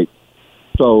doing right.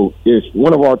 So if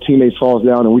one of our teammates falls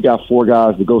down and we got 4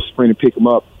 guys to go sprint and pick them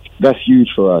up, that's huge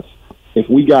for us. If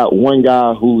we got one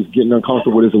guy who's getting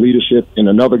uncomfortable with his leadership and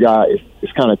another guy is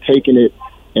kind of taking it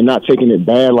and not taking it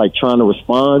bad, like trying to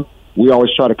respond, we always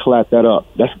try to clap that up.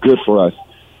 That's good for us.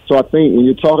 So I think when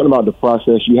you're talking about the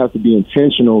process, you have to be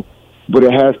intentional, but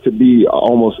it has to be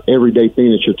almost everyday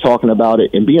thing that you're talking about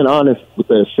it and being honest with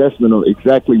the assessment of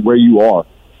exactly where you are.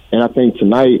 And I think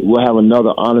tonight we'll have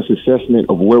another honest assessment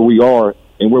of where we are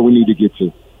and where we need to get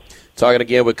to. Talking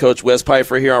again with Coach Wes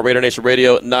Pfeiffer here on Raider Nation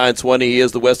Radio 920. He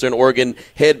is the Western Oregon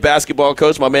head basketball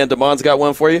coach. My man Damon's got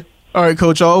one for you. All right,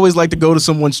 Coach, I always like to go to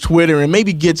someone's Twitter and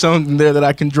maybe get something there that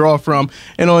I can draw from.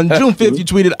 And on June 5th, you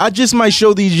tweeted, I just might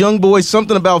show these young boys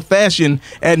something about fashion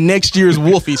at next year's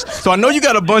Wolfies. So I know you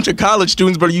got a bunch of college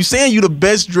students, but are you saying you're the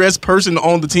best-dressed person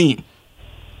on the team?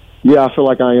 Yeah, I feel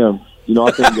like I am. You know,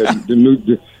 I think that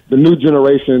the new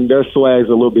generation, their swag's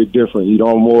a little bit different. You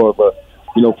know, more of a,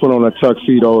 you know, put on a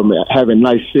tuxedo and having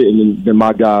nice fitting than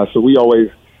my guys. So we always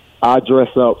I dress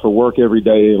up for work every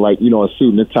day, like, a suit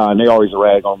and a tie, and they always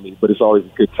rag on me, but it's always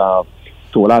a good time.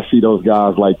 So when I see those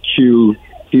guys like Q,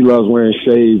 he loves wearing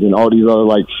shades and all these other,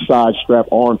 like, side strap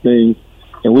arm things,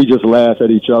 and we just laugh at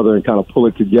each other and kind of pull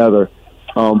it together.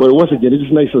 But once again, it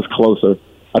just makes us closer.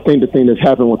 I think the thing that's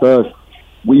happened with us,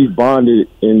 we've bonded,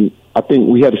 and I think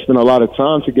we had to spend a lot of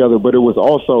time together, but it was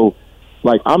also,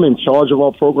 like, I'm in charge of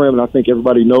our program, and I think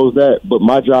everybody knows that, but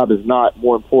my job is not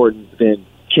more important than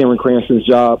Cameron Cranston's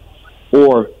job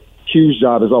or Q's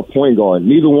job as our point guard.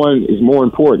 Neither one is more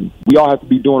important. We all have to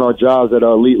be doing our jobs at an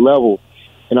elite level,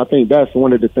 and I think that's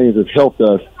one of the things that's helped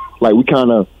us. Like,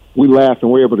 we laugh and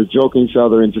we're able to joke at each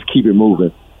other and just keep it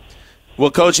moving. Well,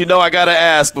 Coach, I got to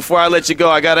ask, before I let you go,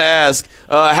 I got to ask,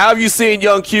 how have you seen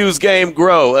young Q's game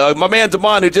grow? My man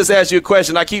Damon, who just asked you a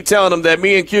question, I keep telling him that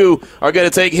me and Q are going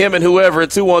to take him and whoever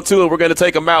 2-on-2, and we're going to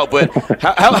take him out. But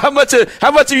how much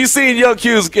have you seen young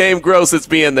Q's game grow since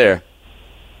being there?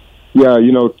 Yeah,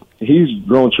 he's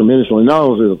grown tremendously, not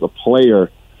only as a player,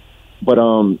 but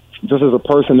just as a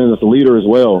person and as a leader as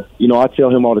well. I tell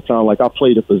him all the time, like, I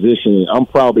play the position. I'm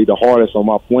probably the hardest on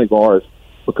my point guards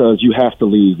because you have to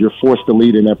lead. You're forced to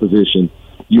lead in that position.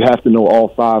 You have to know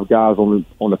all 5 guys on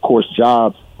the course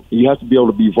jobs. You have to be able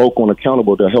to be vocal and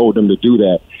accountable to hold them to do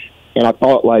that. And I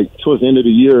thought, like, towards the end of the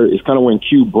year, it's kind of when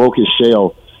Q broke his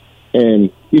shell.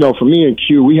 And, for me and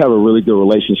Q, we have a really good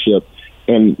relationship.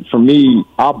 And for me,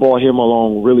 I brought him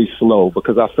along really slow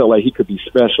because I felt like he could be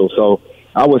special. So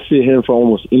I would sit him for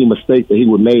almost any mistake that he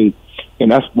would make.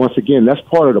 And that's part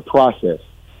of the process.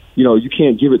 You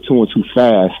can't give it to him too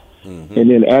fast. Mm-hmm. And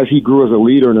then as he grew as a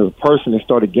leader and as a person and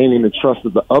started gaining the trust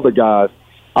of the other guys,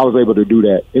 I was able to do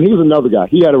that. And he was another guy.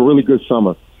 He had a really good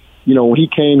summer. When he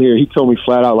came here, he told me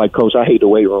flat out, like, Coach, I hate the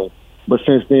weight room. But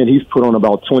since then, he's put on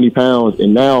about 20 pounds.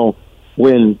 And now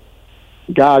when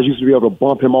guys used to be able to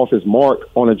bump him off his mark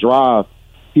on a drive,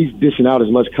 he's dishing out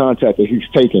as much contact as he's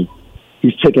taken.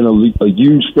 He's taken a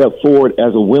huge step forward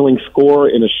as a willing scorer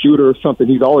and a shooter, something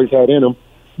he's always had in him.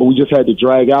 But we just had to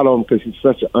drag out on him because he's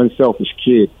such an unselfish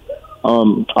kid.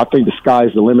 I think the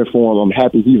sky's the limit for him. I'm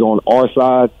happy he's on our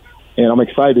side, and I'm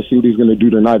excited to see what he's going to do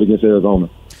tonight against Arizona.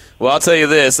 Well, I'll tell you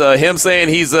this, him saying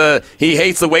he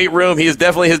hates the weight room, he is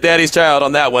definitely his daddy's child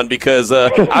on that one because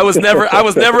I was never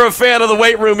a fan of the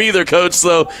weight room either, Coach.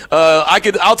 So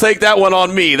I'll take that one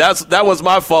on me. That was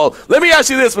my fault. Let me ask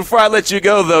you this before I let you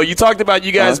go, though. You talked about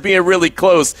you guys being really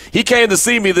close. He came to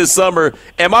see me this summer,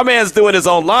 and my man's doing his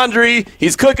own laundry.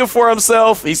 He's cooking for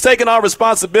himself. He's taking on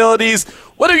responsibilities.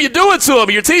 What are you doing to him?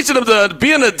 You're teaching him to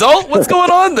be an adult? What's going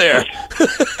on there?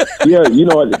 Yeah,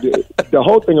 the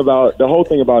whole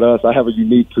thing about us, I have a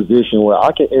unique position where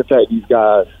I can impact these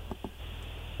guys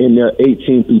in their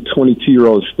 18 through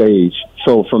 22-year-old stage.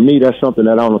 So for me, that's something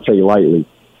that I don't take lightly.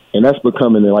 And that's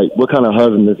becoming, like, what kind of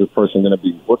husband is this person going to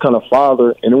be? What kind of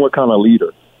father? And then what kind of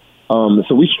leader?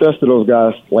 So we stress to those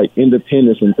guys, like,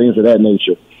 independence and things of that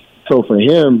nature. So for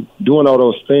him, doing all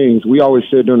those things, we always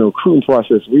said during the recruiting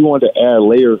process, we wanted to add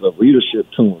layers of leadership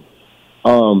to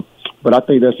him. But I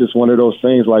think that's just one of those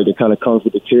things, like, that kind of comes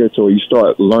with the territory. You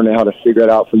start learning how to figure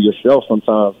it out for yourself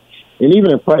sometimes. And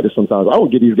even in practice sometimes, I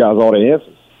don't give these guys all the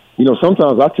answers.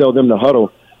 Sometimes I tell them to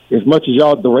huddle. As much as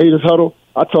the Raiders huddle,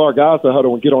 I tell our guys to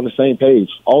huddle and get on the same page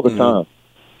all the time.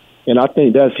 And I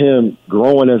think that's him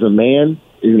growing as a man.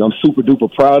 And I'm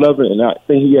super-duper proud of it. And I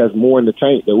think he has more in the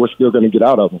tank that we're still going to get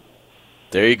out of him.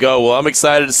 There you go. Well, I'm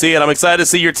excited to see it. I'm excited to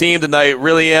see your team tonight.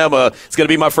 Really am. It's going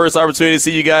to be my first opportunity to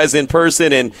see you guys in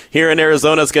person, and here in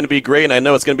Arizona, it's going to be great, and I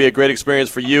know it's going to be a great experience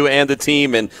for you and the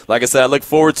team, and like I said, I look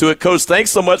forward to it. Coach,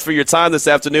 thanks so much for your time this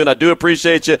afternoon. I do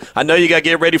appreciate you. I know you got to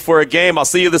get ready for a game. I'll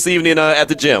see you this evening at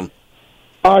the gym.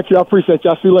 All right, I appreciate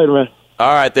you. I'll see you later, man.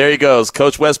 All right, there he goes.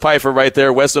 Coach Wes Pfeiffer right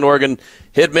there, Western Oregon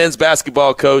head men's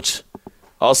basketball coach,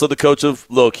 also the coach of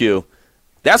Lil Q.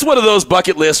 That's one of those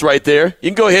bucket lists right there.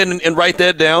 You can go ahead and write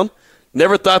that down.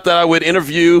 Never thought that I would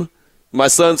interview my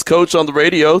son's coach on the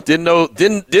radio. Didn't know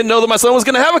that my son was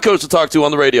going to have a coach to talk to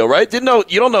on the radio, right? You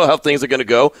don't know how things are going to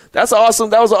go. That's awesome.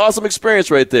 That was an awesome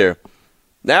experience right there.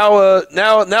 Now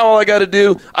all I got to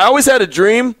do, I always had a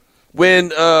dream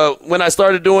when I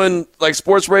started doing like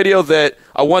sports radio that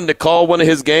I wanted to call one of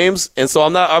his games, and so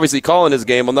I'm not obviously calling his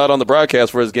game. I'm not on the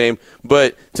broadcast for his game,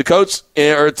 but to coach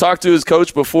or talk to his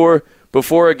coach before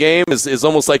a game is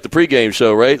almost like the pregame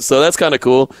show, right? So that's kind of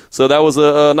cool. So that was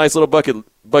a nice little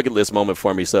bucket list moment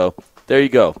for me. So there you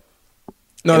go.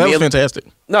 No, that was fantastic.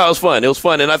 No, it was fun. It was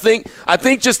fun, and I think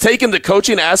just taking the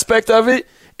coaching aspect of it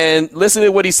and listening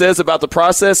to what he says about the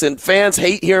process, and fans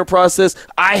hate hearing process.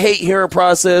 I hate hearing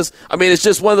process. I mean, it's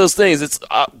just one of those things. It's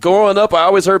growing up, I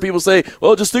always heard people say,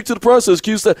 well, just stick to the process,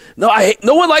 Q stuff. No,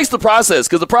 no one likes the process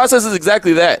because the process is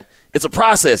exactly that. It's a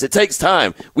process. It takes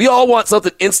time. We all want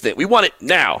something instant. We want it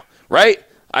now, right?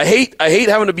 I hate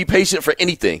having to be patient for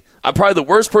anything. I'm probably the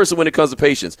worst person when it comes to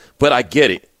patience, but I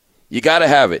get it. You got to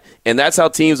have it. And that's how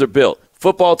teams are built.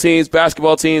 Football teams,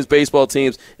 basketball teams, baseball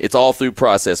teams, it's all through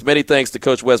process. Many thanks to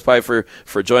Coach Wes Pfeiffer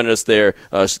for joining us there,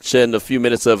 shedding a few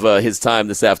minutes of his time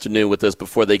this afternoon with us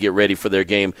before they get ready for their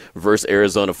game versus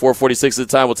Arizona. 4:46 at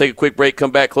the time. We'll take a quick break,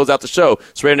 come back, close out the show.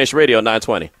 It's Raider Nation Radio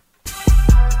 920.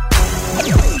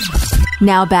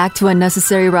 Now back to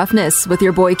Unnecessary Roughness with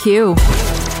your boy Q.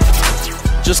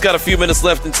 Just got a few minutes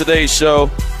left in today's show.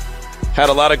 Had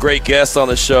a lot of great guests on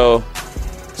the show.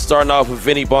 Starting off with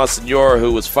Vinny Bonsignore,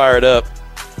 who was fired up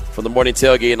from the morning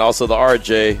tailgate, and also the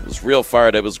RJ. It was real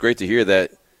fired up. It was great to hear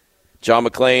that. John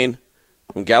McClain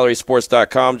from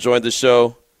GallerySports.com joined the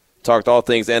show. Talked all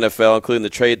things NFL, including the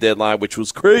trade deadline, which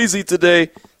was crazy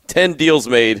today. 10 deals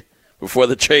made before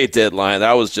the trade deadline.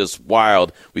 That was just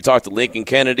wild. We talked to Lincoln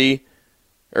Kennedy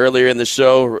earlier in the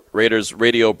show, Raiders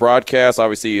radio broadcast,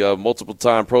 obviously a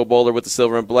multiple-time Pro Bowler with the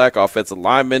Silver and Black, offensive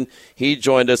lineman. He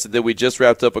joined us, and then we just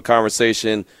wrapped up a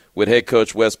conversation with head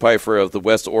coach Wes Pfeiffer of the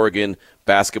West Oregon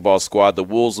basketball squad. The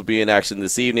Wolves will be in action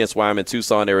this evening. That's why I'm in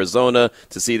Tucson, Arizona,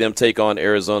 to see them take on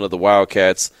Arizona, the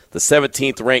Wildcats, the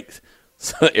 17th-ranked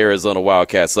Arizona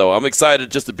Wildcats. So I'm excited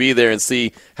just to be there and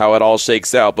see how it all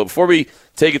shakes out. But before we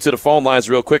take it to the phone lines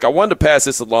real quick, I wanted to pass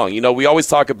this along. You know, we always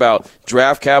talk about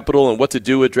draft capital and what to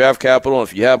do with draft capital. And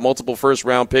if you have multiple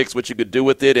first-round picks, what you could do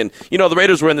with it. And, you know, the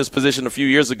Raiders were in this position a few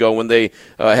years ago when they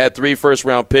had 3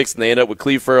 first-round picks, and they ended up with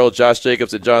Cleve Farrell, Josh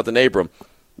Jacobs, and Jonathan Abram.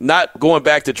 Not going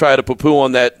back to try to poo-poo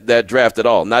on that draft at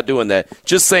all. Not doing that.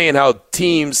 Just saying how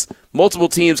multiple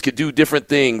teams could do different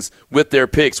things with their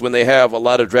picks when they have a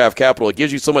lot of draft capital. It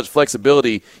gives you so much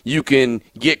flexibility. You can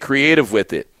get creative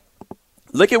with it.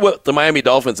 Look at what the Miami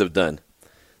Dolphins have done.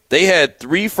 They had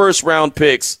 3 first-round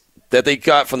picks that they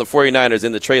got from the 49ers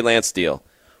in the Trey Lance deal.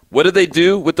 What did they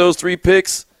do with those 3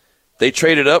 picks? They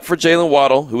traded up for Jalen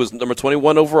Waddle, who was number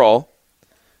 21 overall.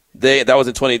 He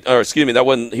wasn't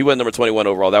number 21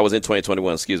 overall. That was in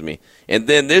 2021, And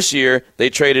then this year, they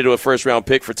traded a first-round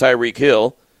pick for Tyreek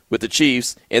Hill with the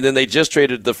Chiefs, and then they just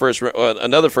traded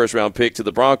another first-round pick to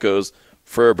the Broncos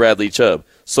for Bradley Chubb.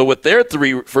 So with their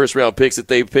 3 first-round picks that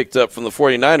they picked up from the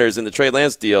 49ers in the Trey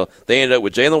Lance deal, they ended up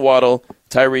with Jalen Waddle,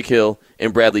 Tyreek Hill,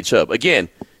 and Bradley Chubb. Again,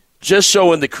 just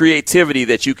showing the creativity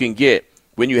that you can get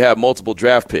when you have multiple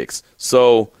draft picks.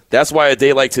 So that's why a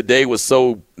day like today was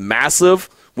so massive,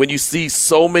 when you see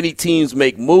so many teams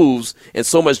make moves and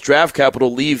so much draft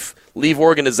capital leave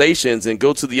organizations and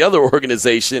go to the other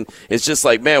organization. It's just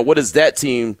like, man, what is that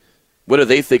team, what are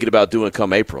they thinking about doing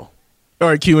come April? All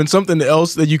right, Q, and something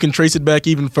else that you can trace it back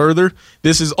even further,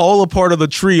 this is all a part of the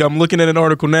tree. I'm looking at an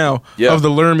article now of the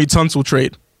Laramie Tunsil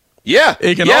trade. Yeah.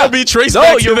 It can all be traced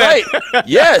back to that. Right.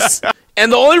 Yes.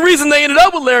 And the only reason they ended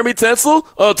up with Laramie Tunsil,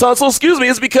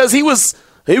 is because he was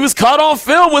caught on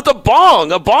film with a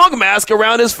bong mask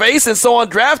around his face, and so on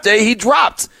draft day he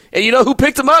dropped. And you know who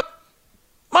picked him up?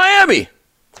 Miami.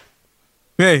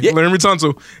 Hey, Laramie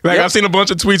Tunsil. I've seen a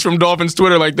bunch of tweets from Dolphins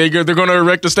Twitter like they're going to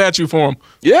erect a statue for him.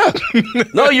 Yeah.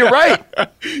 No, you're right.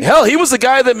 Hell, he was the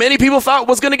guy that many people thought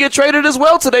was going to get traded as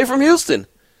well today from Houston.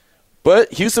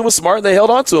 But Houston was smart and they held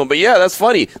on to him. But yeah, that's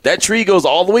funny. That tree goes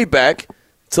all the way back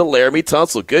to Laramie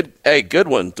Tunsil. Good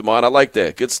one, Damon. I like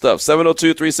that. Good stuff.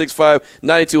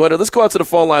 702-365-9200. Let's go out to the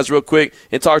phone lines real quick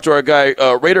and talk to our guy,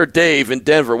 Raider Dave in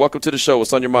Denver. Welcome to the show.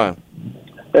 What's on your mind?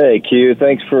 Hey, Q.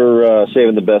 Thanks for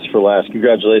saving the best for last.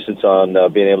 Congratulations on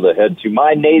being able to head to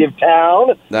my native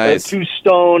town, to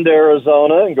Stoned,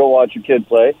 Arizona, and go watch your kid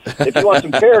play. If you want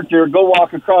some character, go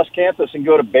walk across campus and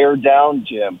go to Bear Down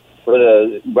Gym, where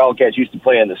the Wildcats used to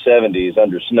play in the 70s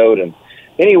under Snowden.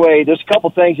 Anyway, there's a couple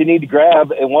things you need to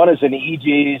grab, and one is an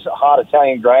EG's hot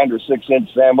Italian grinder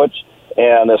 6-inch sandwich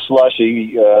and a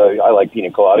slushie. I like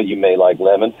pina colada. You may like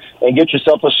lemon. And get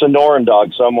yourself a Sonoran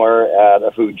dog somewhere at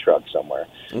a food truck somewhere.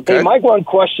 Okay. Hey, Mike, one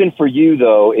question for you,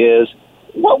 though, is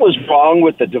what was wrong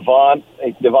with the Davante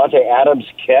Adams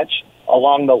catch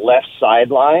along the left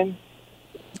sideline?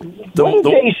 What did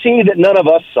they see that none of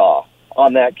us saw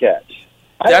on that catch?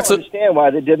 I don't understand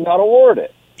why they did not award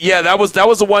it. Yeah, that was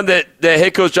the one that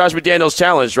head coach Josh McDaniels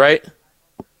challenged, right?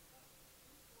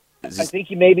 I think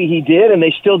maybe he did, and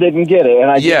they still didn't get it, and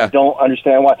I just don't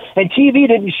understand why. And TV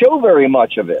didn't show very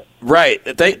much of it. Right.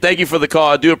 Thank you for the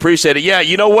call. I do appreciate it. Yeah,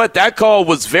 you know what? That call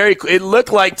was it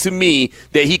looked like to me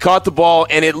that he caught the ball,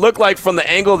 and it looked like from the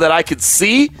angle that I could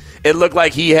see, it looked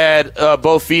like he had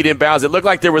both feet in bounds. It looked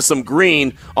like there was some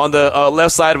green on the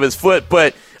left side of his foot,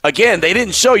 but again, they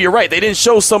didn't show, you're right, they didn't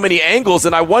show so many angles,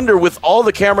 and I wonder with all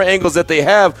the camera angles that they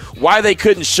have, why they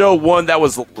couldn't show one that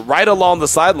was right along the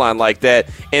sideline like that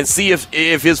and see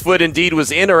if his foot indeed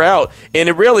was in or out. And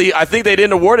it really, I think they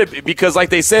didn't award it because, like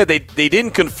they said, they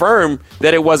didn't confirm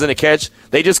that it wasn't a catch.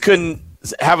 They just couldn't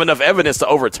have enough evidence to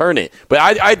overturn it. But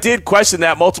I did question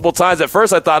that multiple times. At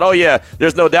first I thought, oh yeah,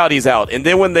 there's no doubt he's out. And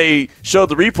then when they showed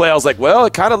the replay, I was like, well,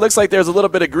 it kind of looks like there's a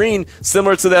little bit of green,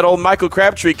 similar to that old Michael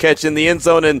Crabtree catch in the end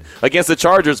zone and against the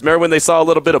Chargers. Remember when they saw a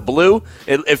little bit of blue?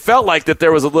 It felt like that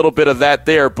there was a little bit of that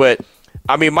there, but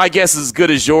I mean, my guess is as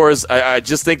good as yours. I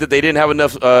just think that they didn't have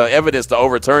enough evidence to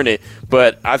overturn it,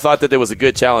 but I thought that there was a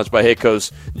good challenge by head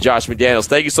coach Josh McDaniels.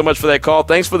 Thank you so much for that call.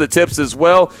 Thanks for the tips as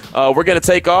well. We're going to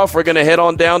take off. We're going to head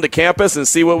on down to campus and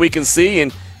see what we can see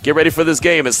and get ready for this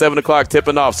game at 7 o'clock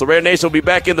tipping off. So Raider Nation will be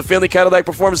back in the Finley Cadillac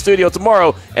Performance Studio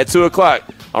tomorrow at 2 o'clock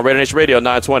on Raider Nation Radio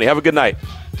 920. Have a good night.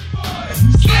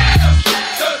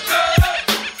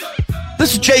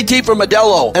 This is JT from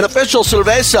Modelo, an official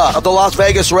cerveza of the Las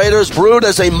Vegas Raiders, brewed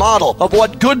as a model of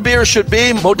what good beer should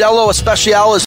be. Modelo Especial is